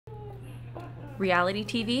Reality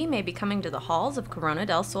TV may be coming to the halls of Corona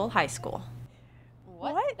del Sol High School.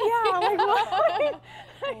 What? Yeah, like what?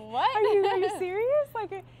 What? Are you serious?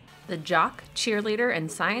 Like, The jock, cheerleader,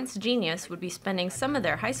 and science genius would be spending some of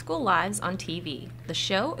their high school lives on TV. The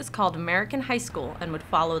show is called American High School and would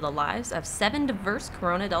follow the lives of 7 diverse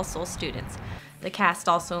Corona del Sol students. The cast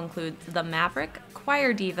also includes the maverick,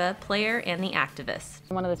 choir diva, player, and the activist.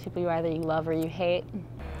 One of those people you either you love or you hate.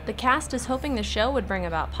 The cast is hoping the show would bring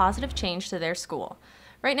about positive change to their school.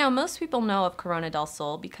 Right now, most people know of Corona del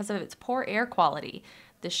Sol because of its poor air quality.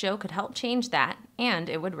 The show could help change that, and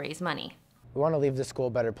it would raise money. We want to leave the school a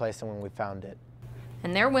better place than when we found it.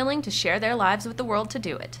 And they're willing to share their lives with the world to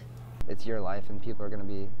do it. It's your life and people are going to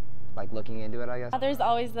be like looking into it, I guess. There's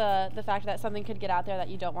always the fact that something could get out there that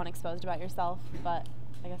you don't want exposed about yourself, but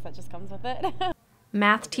I guess that just comes with it.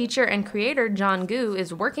 Math teacher and creator John Gu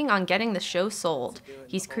is working on getting the show sold.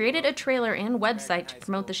 He's created a trailer and website to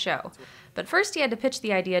promote the show. But first he had to pitch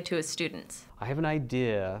the idea to his students. I have an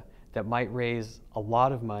idea that might raise a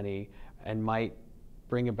lot of money and might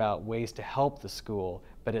bring about ways to help the school,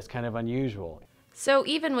 but it's kind of unusual. So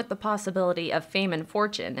even with the possibility of fame and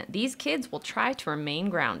fortune, these kids will try to remain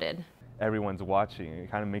grounded. Everyone's watching.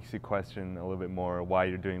 It kind of makes you question a little bit more why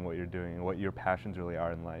you're doing what you're doing and what your passions really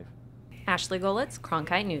are in life. Ashley Golitz,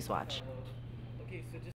 Cronkite Newswatch.